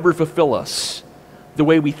never, ever fulfill us the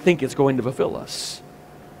way we think it's going to fulfill us.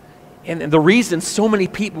 And the reason so many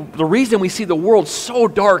people, the reason we see the world so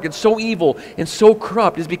dark and so evil and so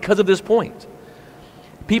corrupt is because of this point.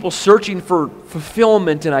 People searching for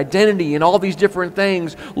fulfillment and identity and all these different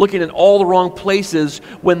things, looking in all the wrong places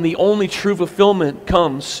when the only true fulfillment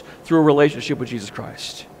comes through a relationship with Jesus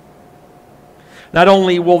Christ. Not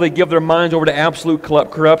only will they give their minds over to absolute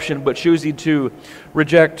corruption, but choosing to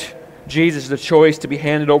reject Jesus is a choice to be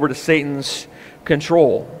handed over to Satan's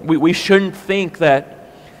control. We shouldn't think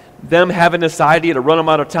that them having this idea to run them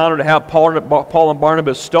out of town or to have Paul and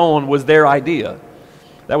Barnabas stoned was their idea.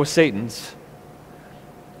 That was Satan's.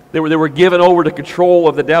 They were given over to control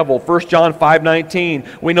of the devil. 1 John 5:19,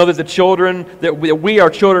 we know that we are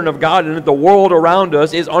children of God and that the world around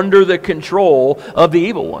us is under the control of the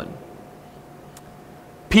evil one.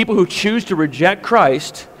 People who choose to reject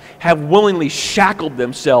Christ have willingly shackled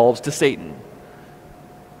themselves to Satan.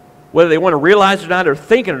 Whether they want to realize it or not or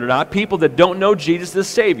think it or not, people that don't know Jesus as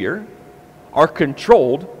Savior are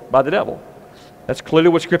controlled by the devil. That's clearly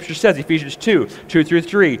what Scripture says. Ephesians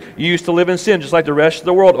 2:2-3. You used to live in sin just like the rest of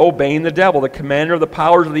the world, obeying the devil, the commander of the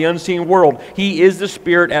powers of the unseen world. He is the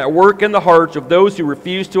spirit at work in the hearts of those who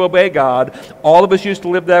refuse to obey God. All of us used to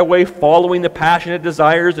live that way, following the passionate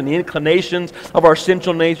desires and the inclinations of our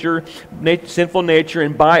sinful nature,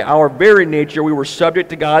 and by our very nature we were subject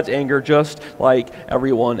to God's anger just like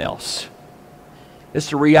everyone else. It's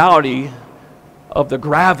the reality of the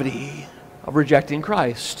gravity of rejecting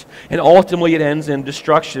Christ. And ultimately it ends in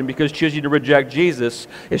destruction, because choosing to reject Jesus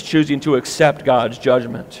is choosing to accept God's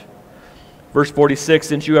judgment. Verse 46,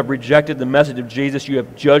 since you have rejected the message of Jesus, you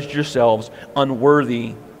have judged yourselves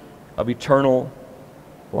unworthy of eternal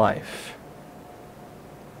life.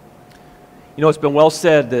 You know, it's been well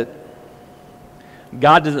said that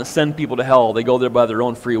God doesn't send people to hell. They go there by their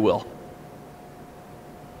own free will.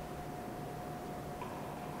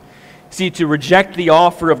 See, to reject the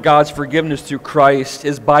offer of God's forgiveness through Christ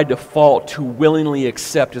is by default to willingly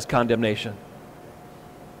accept His condemnation.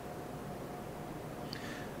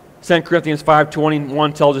 2 Corinthians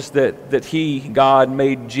 5:21 tells us that He, God,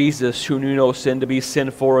 made Jesus, who knew no sin, to be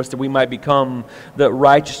sin for us, that we might become the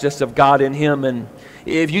righteousness of God in Him. And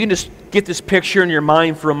if you can just get this picture in your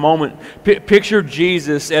mind for a moment, picture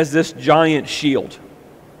Jesus as this giant shield.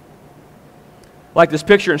 Like this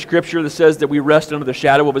picture in Scripture that says that we rest under the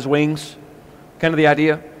shadow of His wings. Kind of the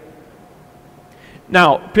idea.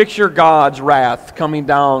 Now, picture God's wrath coming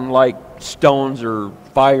down like stones or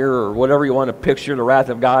fire or whatever you want to picture the wrath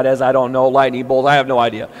of God as. I don't know, lightning bolts, I have no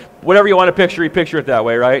idea. Whatever you want to picture, you picture it that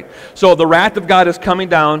way, right? So the wrath of God is coming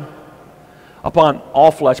down upon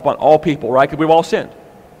all flesh, upon all people, right? Because we've all sinned.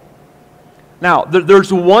 Now,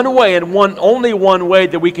 there's one way and only one way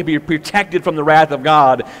that we can be protected from the wrath of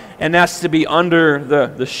God, and that's to be under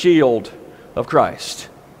the shield of Christ.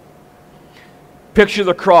 Picture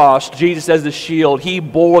the cross, Jesus as the shield. He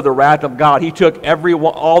bore the wrath of God. He took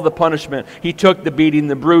all the punishment. He took the beating,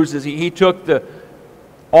 the bruises. He took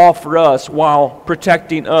all for us while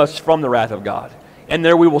protecting us from the wrath of God. And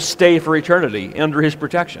there we will stay for eternity under His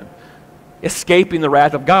protection, escaping the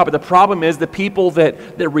wrath of God. But the problem is the people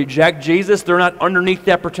that reject Jesus, they're not underneath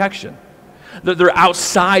that protection. They're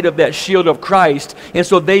outside of that shield of Christ, and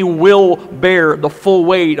so they will bear the full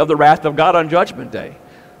weight of the wrath of God on Judgment Day.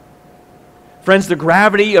 Friends, the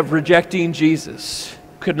gravity of rejecting Jesus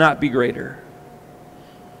could not be greater.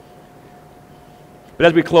 But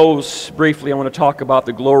as we close briefly, I want to talk about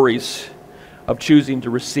the glories of choosing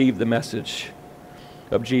to receive the message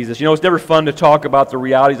of Jesus. You know, it's never fun to talk about the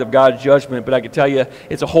realities of God's judgment, but I can tell you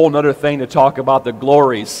it's a whole other thing to talk about the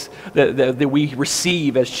glories that we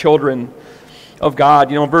receive as children of God.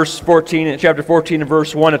 You know, in chapter 14 and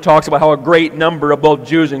verse 1, it talks about how a great number of both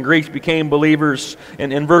Jews and Greeks became believers.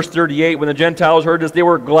 And in verse 38, when the Gentiles heard this, they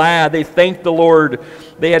were glad. They thanked the Lord.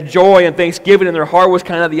 They had joy and thanksgiving in their heart. Was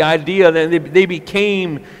kind of the idea that they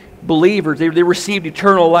became believers. They received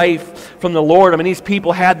eternal life from the Lord. I mean, these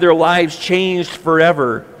people had their lives changed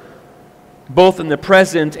forever, both in the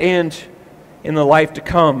present and in the life to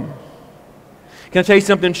come. Can I tell you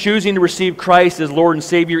something? Choosing to receive Christ as Lord and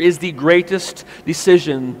Savior is the greatest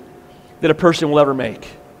decision that a person will ever make,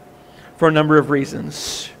 for a number of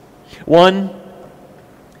reasons. One,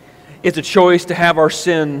 it's a choice to have our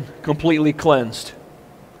sin completely cleansed.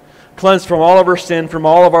 Cleansed from all of our sin, from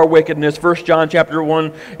all of our wickedness. 1 John chapter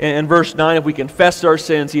 1 and verse 9, if we confess our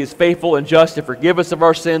sins, He is faithful and just to forgive us of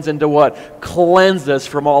our sins and to what? Cleanse us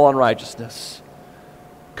from all unrighteousness.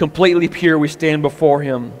 Completely pure we stand before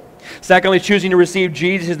Him. Secondly, choosing to receive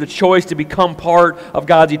Jesus is the choice to become part of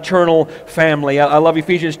God's eternal family. I love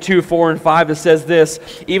Ephesians 2, 4, and 5 that says this: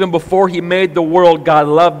 even before He made the world, God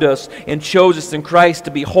loved us and chose us in Christ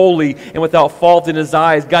to be holy and without fault in His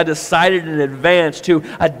eyes. God decided in advance to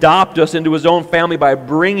adopt us into His own family by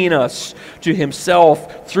bringing us to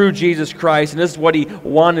Himself through Jesus Christ. And this is what He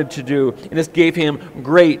wanted to do, and this gave Him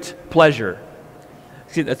great pleasure.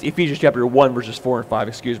 See, that's Ephesians chapter 1, verses 4 and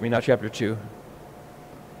 5, not chapter 2.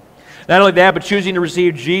 Not only that, but choosing to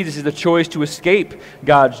receive Jesus is the choice to escape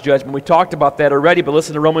God's judgment. We talked about that already, but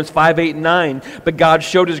listen to Romans 5, 8, and 9. But God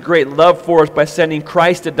showed His great love for us by sending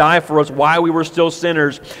Christ to die for us while we were still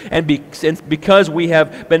sinners. And because we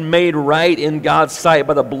have been made right in God's sight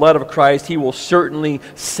by the blood of Christ, He will certainly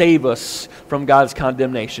save us from God's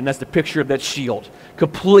condemnation. That's the picture of that shield,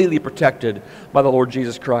 completely protected by the Lord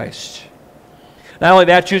Jesus Christ. Not only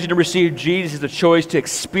that, choosing to receive Jesus is a choice to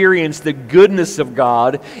experience the goodness of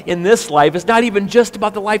God in this life. It's not even just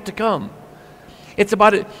about the life to come. It's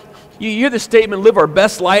about it. You hear the statement, live our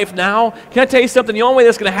best life now. Can I tell you something? The only way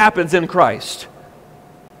that's going to happen is in Christ.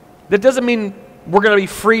 That doesn't mean we're going to be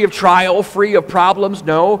free of trial, free of problems,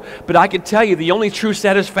 no. But I can tell you the only true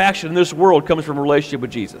satisfaction in this world comes from a relationship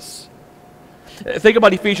with Jesus. Think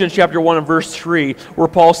about Ephesians chapter 1 and verse 3, where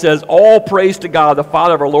Paul says, all praise to God, the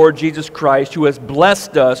Father of our Lord Jesus Christ, who has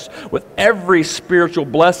blessed us with every spiritual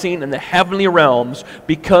blessing in the heavenly realms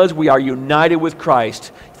because we are united with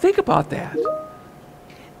Christ. Think about that.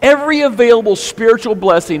 Every available spiritual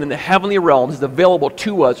blessing in the heavenly realms is available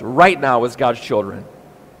to us right now as God's children.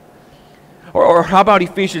 Or how about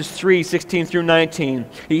Ephesians 3, 16 through 19?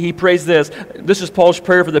 He prays this. This is Paul's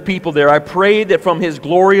prayer for the people there. I pray that from His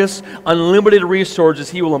glorious, unlimited resources,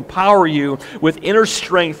 He will empower you with inner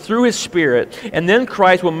strength through His Spirit, and then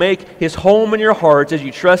Christ will make His home in your hearts as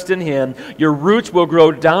you trust in Him. Your roots will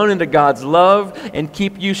grow down into God's love and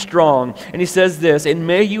keep you strong. And he says this, and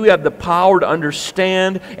may you have the power to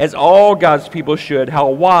understand, as all God's people should, how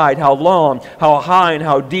wide, how long, how high, and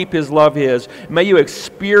how deep His love is. May you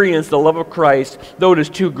experience the love of Christ, though it is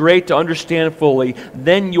too great to understand fully.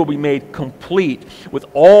 Then you'll be made complete with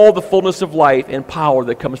all the fullness of life and power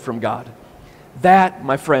that comes from God. That,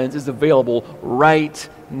 my friends, is available right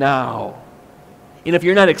now. And if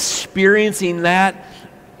you're not experiencing that,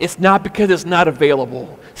 it's not because it's not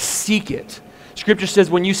available. Seek it. Scripture says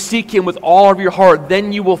when you seek Him with all of your heart,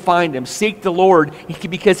 then you will find Him. Seek the Lord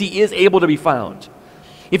because He is able to be found.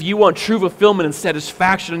 If you want true fulfillment and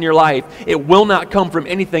satisfaction in your life, it will not come from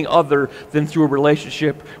anything other than through a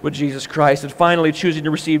relationship with Jesus Christ. And finally, choosing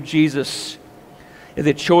to receive Jesus is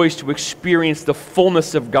a choice to experience the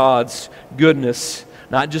fullness of God's goodness,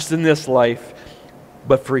 not just in this life,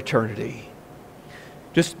 but for eternity.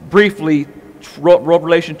 Just briefly,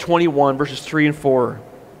 Revelation 21, verses 3 and 4.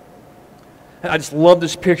 I just love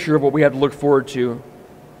this picture of what we have to look forward to.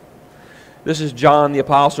 This is John the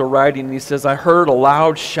Apostle writing, and he says, I heard a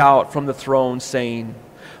loud shout from the throne saying,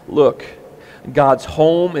 look, God's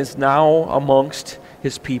home is now amongst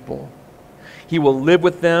his people. He will live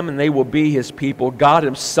with them, and they will be his people. God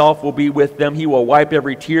himself will be with them. He will wipe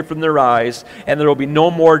every tear from their eyes, and there will be no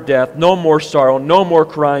more death, no more sorrow, no more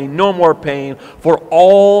crying, no more pain, for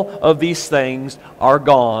all of these things are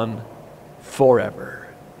gone forever.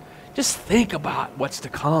 Just think about what's to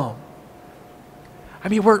come. I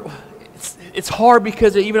mean, it's hard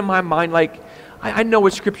because even in my mind, like, I know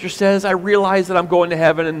what Scripture says. I realize that I'm going to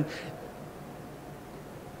heaven,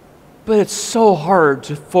 but it's so hard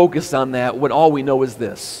to focus on that when all we know is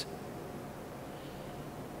this.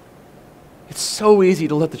 It's so easy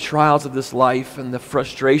to let the trials of this life and the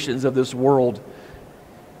frustrations of this world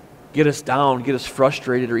get us down, get us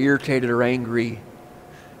frustrated or irritated or angry.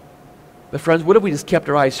 But friends, what if we just kept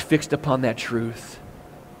our eyes fixed upon that truth?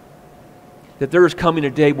 That there is coming a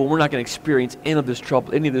day when we're not going to experience any of this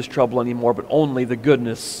trouble anymore, but only the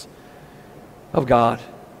goodness of God.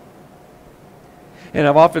 And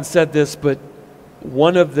I've often said this, but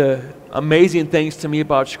one of the amazing things to me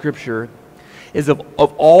about Scripture is of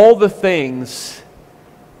all the things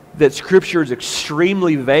that Scripture is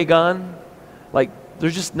extremely vague on, like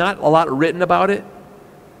there's just not a lot written about it,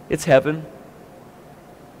 it's heaven.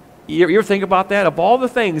 You ever think about that? Of all the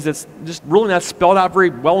things that's just really not spelled out very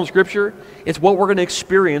well in Scripture, it's what we're going to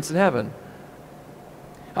experience in heaven.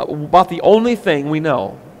 About the only thing we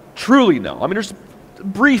know, truly know. I mean, there's a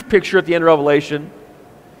brief picture at the end of Revelation.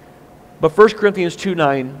 But 1 Corinthians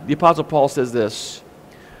 2:9, the Apostle Paul says this,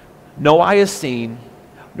 no eye has seen,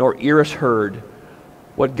 nor ear has heard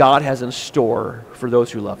what God has in store for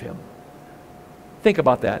those who love him. Think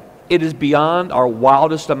about that. It is beyond our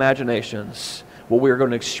wildest imaginations what we are going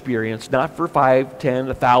to experience, not for 5, 10,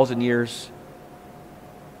 1,000 years,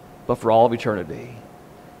 but for all of eternity.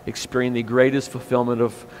 Experiencing the greatest fulfillment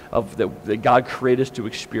of that God created us to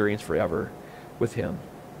experience forever with him.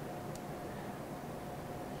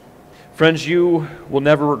 Friends, you will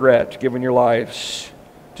never regret giving your lives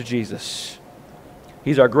to Jesus.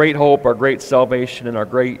 He's our great hope, our great salvation, and our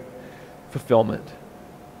great fulfillment.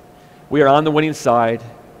 We are on the winning side.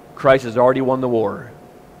 Christ has already won the war.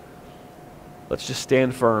 Let's just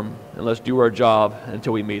stand firm and let's do our job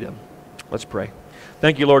until we meet him. Let's pray.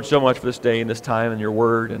 Thank you, Lord, so much for this day and this time and your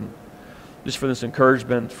word, and just for this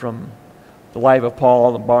encouragement from the life of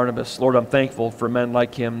Paul and Barnabas. Lord, I'm thankful for men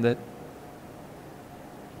like him,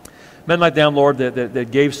 men like them, Lord,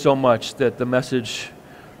 that gave so much that the message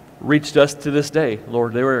reached us to this day.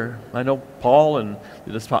 Lord, I know Paul and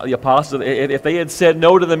the apostles, if they had said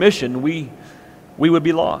no to the mission, we would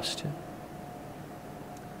be lost.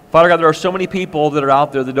 Father God, there are so many people that are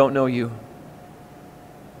out there that don't know you.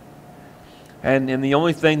 And the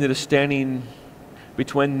only thing that is standing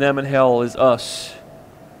between them and hell is us,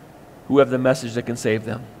 who have the message that can save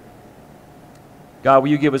them. God, will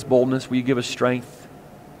you give us boldness? Will you give us strength?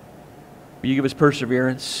 Will you give us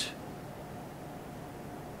perseverance?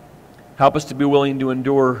 Help us to be willing to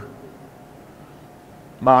endure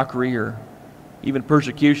mockery or even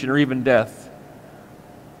persecution or even death,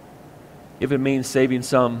 if it means saving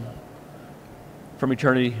some from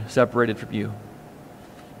eternity separated from you.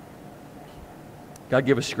 God,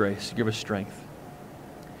 give us grace, give us strength.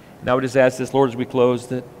 Now we just ask this, Lord, as we close,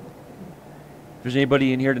 that if there's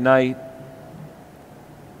anybody in here tonight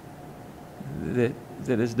that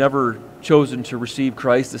has never chosen to receive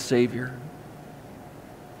Christ as Savior,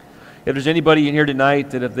 if there's anybody in here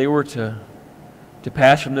tonight that if they were to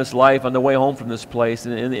pass from this life on the way home from this place,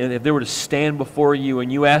 and if they were to stand before you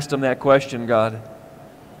and you asked them that question, God,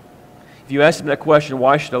 if you asked them that question,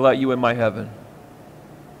 why should I let you in my heaven?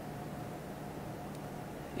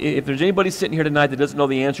 If there's anybody sitting here tonight that doesn't know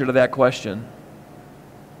the answer to that question,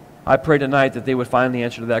 I pray tonight that they would find the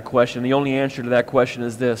answer to that question. The only answer to that question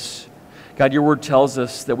is this: God, your word tells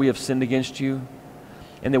us that we have sinned against you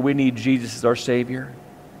and that we need Jesus as our Savior.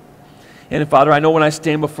 And Father, I know when I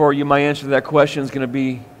stand before you, my answer to that question is going to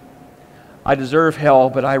be, I deserve hell,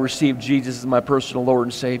 but I receive Jesus as my personal Lord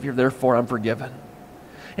and Savior. Therefore, I'm forgiven.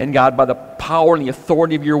 And God, by the power and the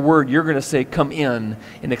authority of your word, you're going to say, come in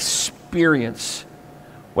and experience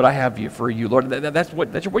what I have for you, Lord. That's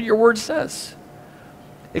what your word says.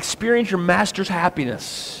 Experience your master's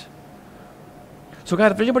happiness. So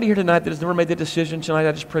God, if there's anybody here tonight that has never made that decision tonight,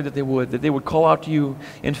 I just pray that they would call out to you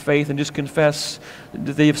in faith and just confess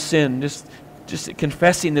that they have sinned. Just just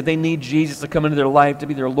confessing that they need Jesus to come into their life, to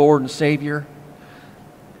be their Lord and Savior.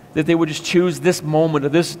 That they would just choose this moment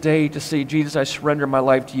of this day to say, Jesus, I surrender my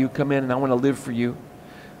life to you. Come in and I want to live for you.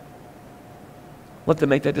 Let them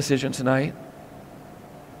make that decision tonight.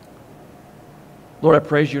 Lord, I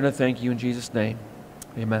praise you and I thank you in Jesus' name.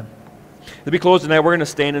 Amen. As we close tonight, we're going to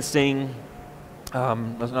stand and sing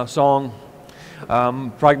a song.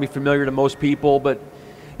 Probably going to be familiar to most people, but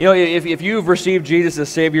you know, if you've received Jesus as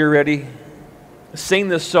Savior already, sing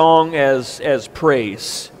this song as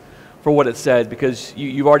praise for what it said, because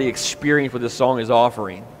you've already experienced what this song is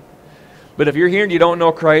offering. But if you're here and you don't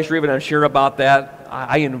know Christ or even unsure about that,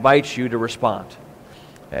 I invite you to respond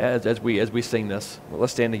as we sing this. Well,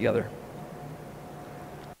 let's stand together.